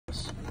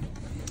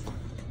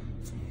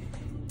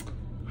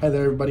Hi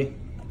there, everybody.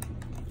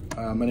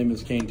 My name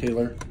is Kane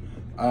Taylor.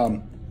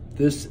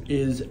 This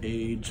is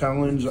a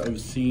challenge I've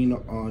seen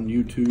on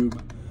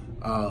YouTube,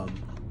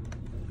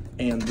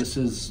 and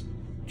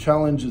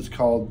challenge is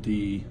called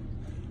the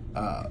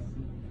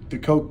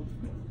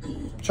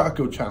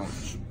Choco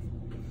challenge.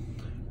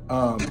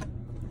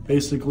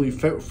 Basically,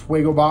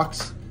 Fuego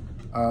Box,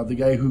 the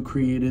guy who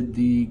created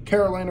the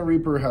Carolina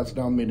Reaper, has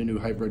now made a new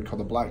hybrid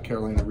called the Black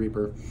Carolina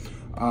Reaper,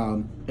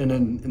 and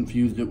then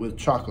infused it with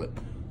chocolate.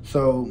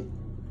 So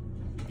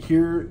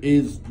here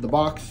is the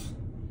box.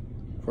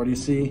 What do you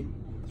see?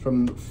 It's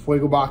from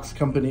Fuego Box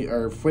Company,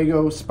 or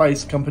Fuego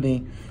Spice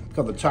Company. It's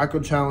called the Choco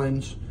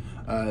Challenge.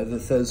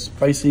 That says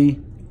spicy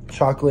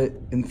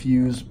chocolate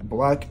infused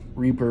Black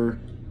Reaper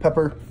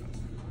pepper.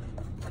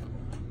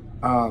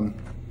 So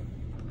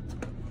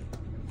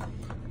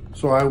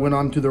I went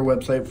on to their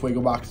website,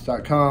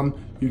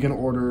 fuegobox.com. You can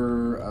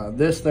order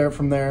this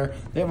from there.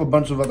 They have a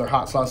bunch of other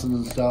hot sauces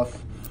and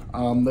stuff.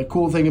 The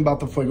cool thing about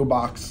the Fuego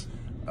Box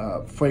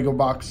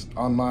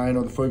online,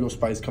 or the Fuego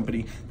Spice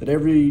Company, that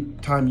every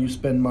time you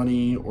spend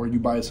money or you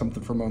buy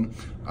something from them,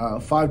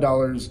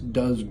 $5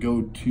 does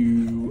go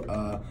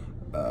to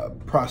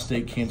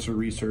prostate cancer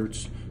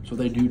research. So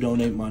they do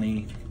donate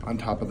money on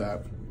top of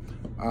that.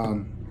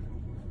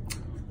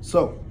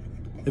 So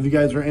if you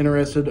guys are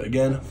interested,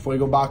 again,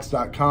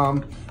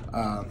 fuegobox.com.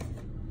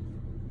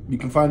 You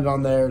can find it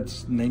on there.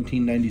 It's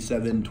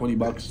 $19.97, 20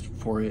 bucks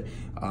for it.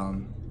 I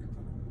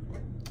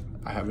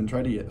haven't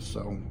tried it yet,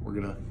 so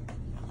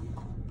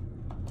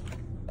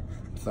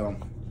so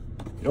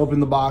you open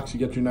the box, you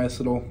get your nice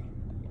little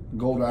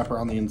gold wrapper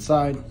on the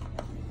inside.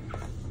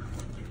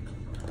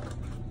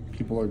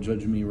 People are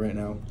judging me right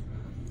now.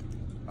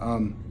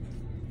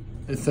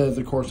 It says,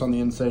 of course, on the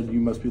inside,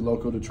 you must be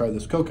loco to try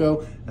this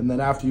cocoa. And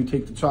then after you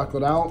take the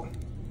chocolate out,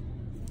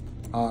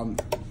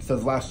 it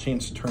says last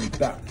chance to turn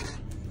back.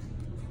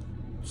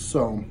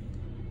 So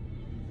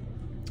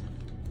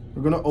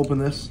we're gonna open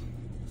this.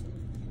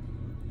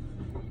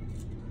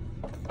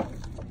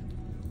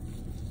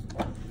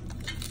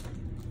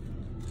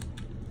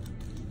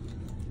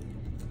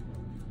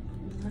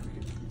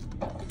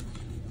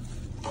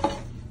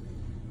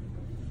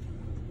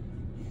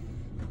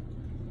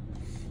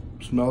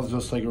 Smells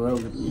just like a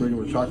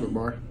regular chocolate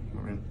bar.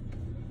 I mean,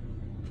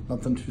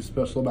 nothing too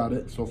special about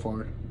it so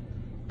far.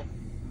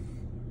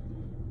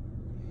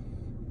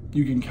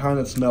 You can kind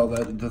of smell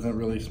that it doesn't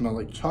really smell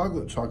like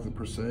chocolate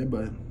per se,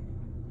 but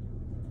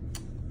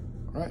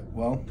all right,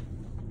 well,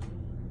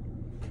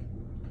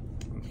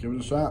 let's give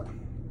it a shot.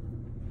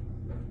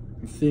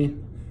 Let's see.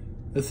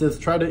 It says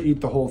try to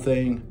eat the whole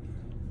thing.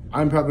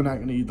 I'm probably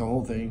not gonna eat the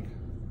whole thing.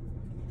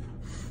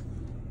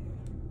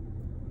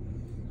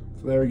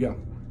 So there we go.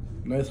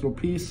 Nice little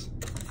piece.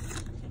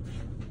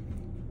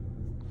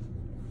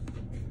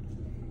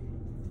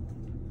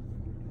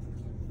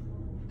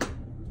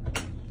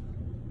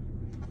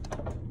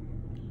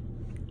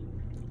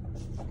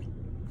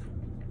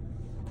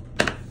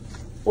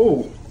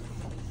 Oh.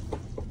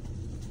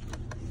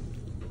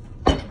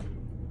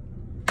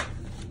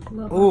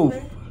 Oh.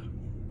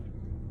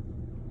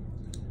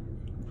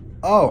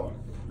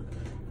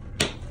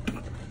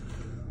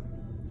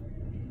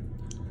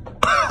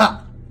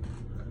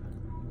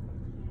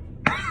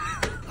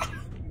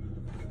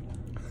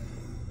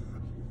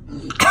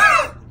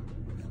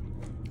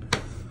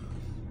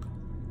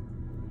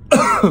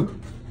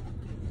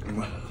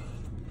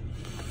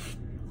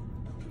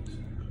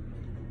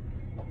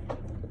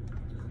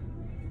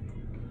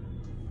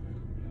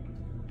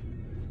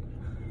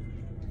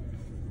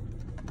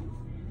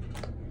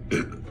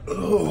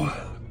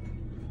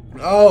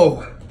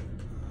 Oh.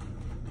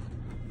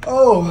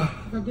 Oh.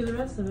 I'll do the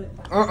rest of it.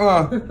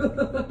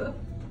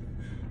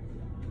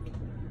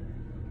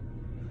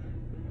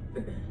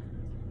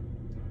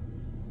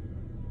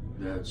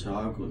 That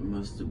chocolate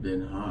must have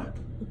been hot.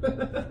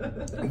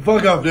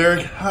 Fuck off,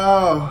 Derek.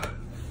 Oh.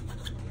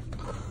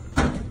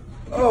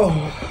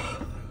 Oh.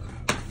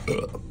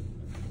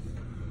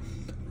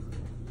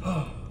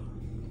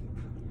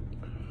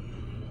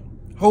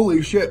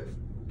 Holy shit.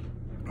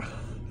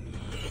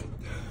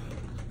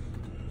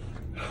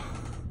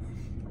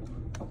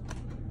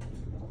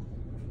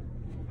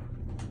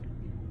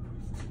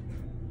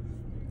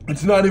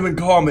 It's not even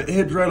calm, it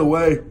hits right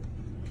away.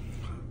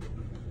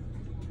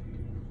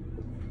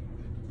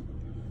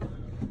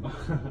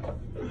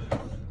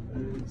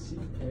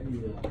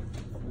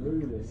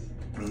 Look at this.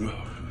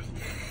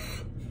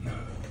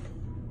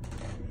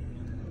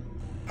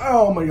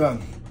 Oh my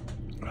god.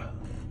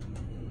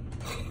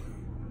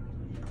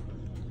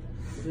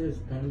 It is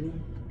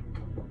pending.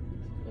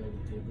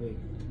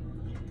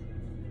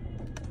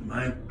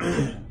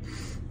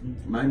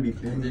 Mine be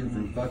pending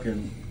from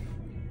fucking.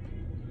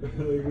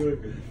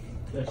 Look,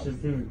 that's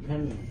just him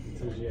pending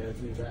until she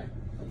has me back.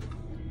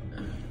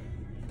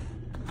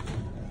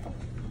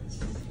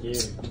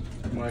 Scared.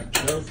 My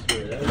girl's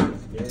scared. That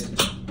was scared.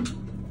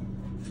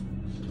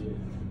 Shit.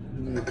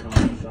 New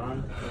comments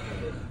on.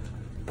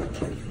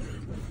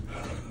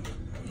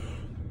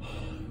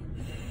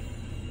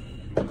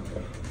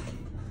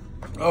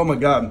 Oh my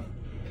god.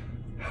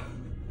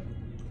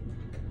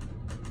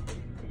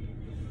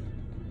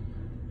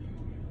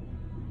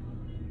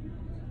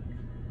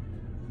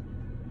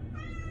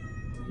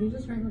 He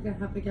just drank like a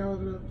half a gallon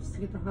of milk just to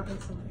get the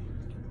hotness away.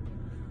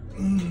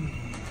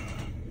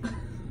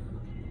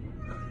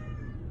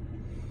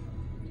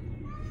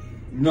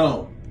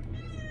 No.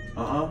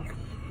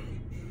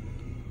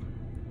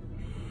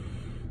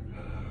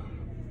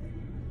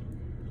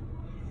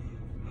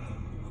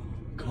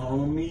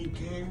 Call me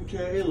King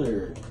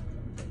Taylor.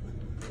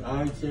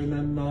 I say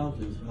my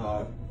mouth is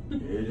hot.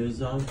 It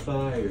is on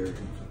fire.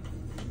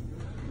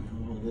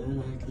 All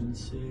that I can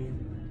say.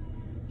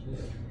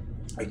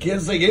 I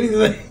can't say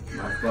anything.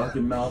 My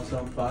fucking mouth's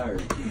on fire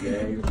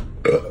today.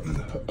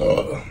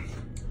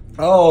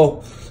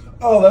 Oh,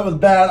 that was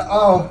bad.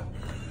 Oh.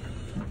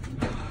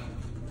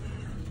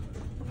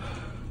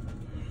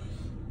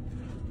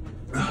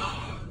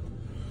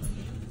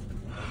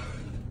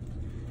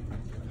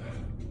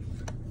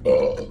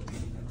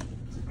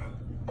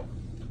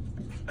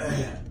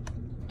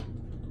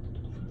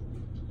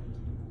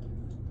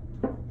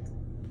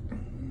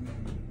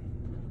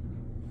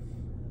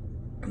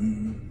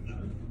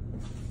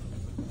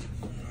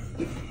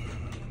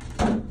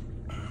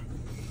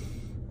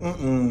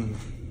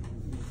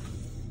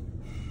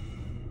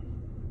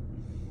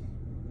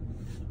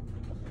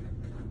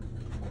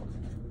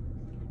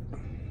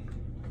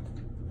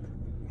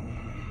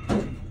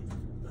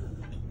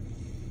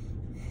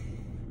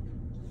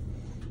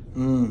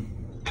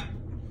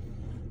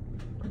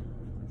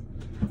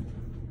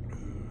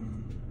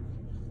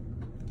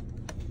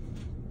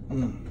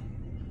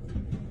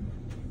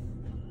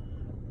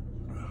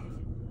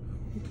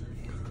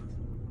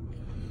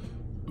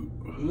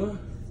 Look.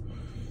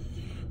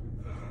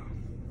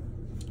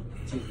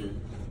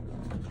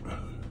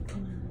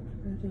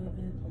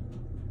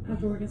 I have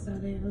to work a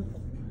Saturday.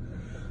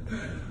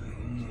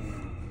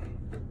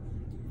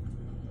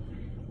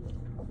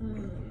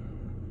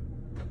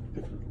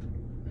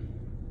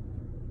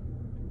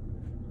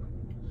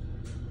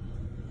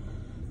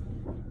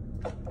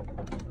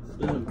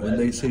 When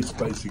they say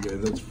spicy,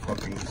 guys, that's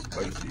fucking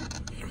spicy.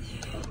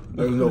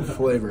 There's no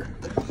flavor.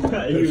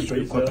 It's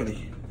straight fucking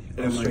heat.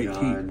 It's straight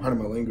heat. Part of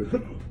my language.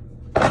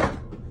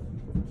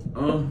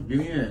 Oh, give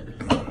me it.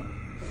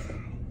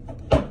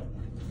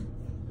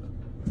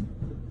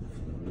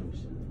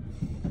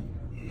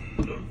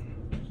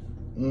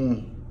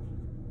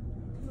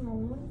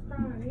 Oh,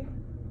 cry.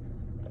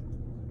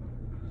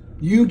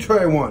 You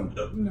try one.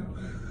 No.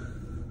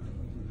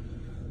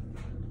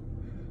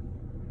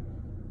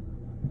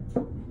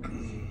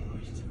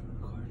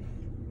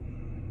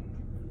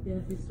 Yeah,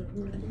 he's still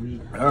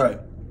recording. All right.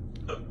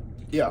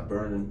 Yeah.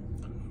 Burning.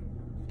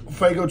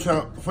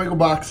 Fuego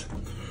box.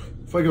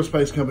 Fuego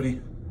Spice Company.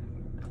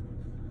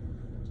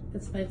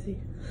 It's spicy.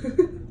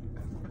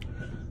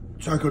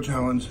 Choco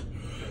challenge.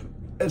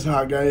 It's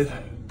hot, guys.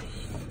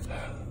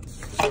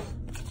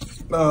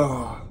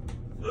 Oh.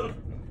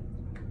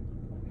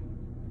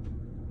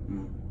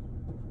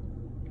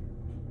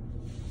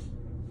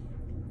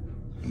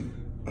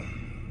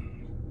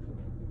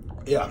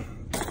 Yeah.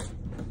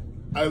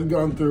 I've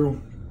gone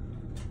through.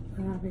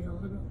 I'm having a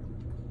little.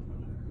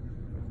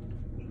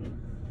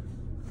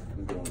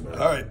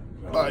 All right.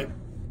 Bye.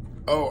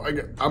 Oh, I'm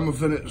gonna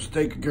finish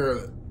taking care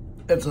of it.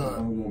 It's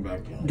I'm going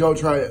back in. Go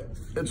try it.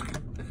 It's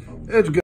good.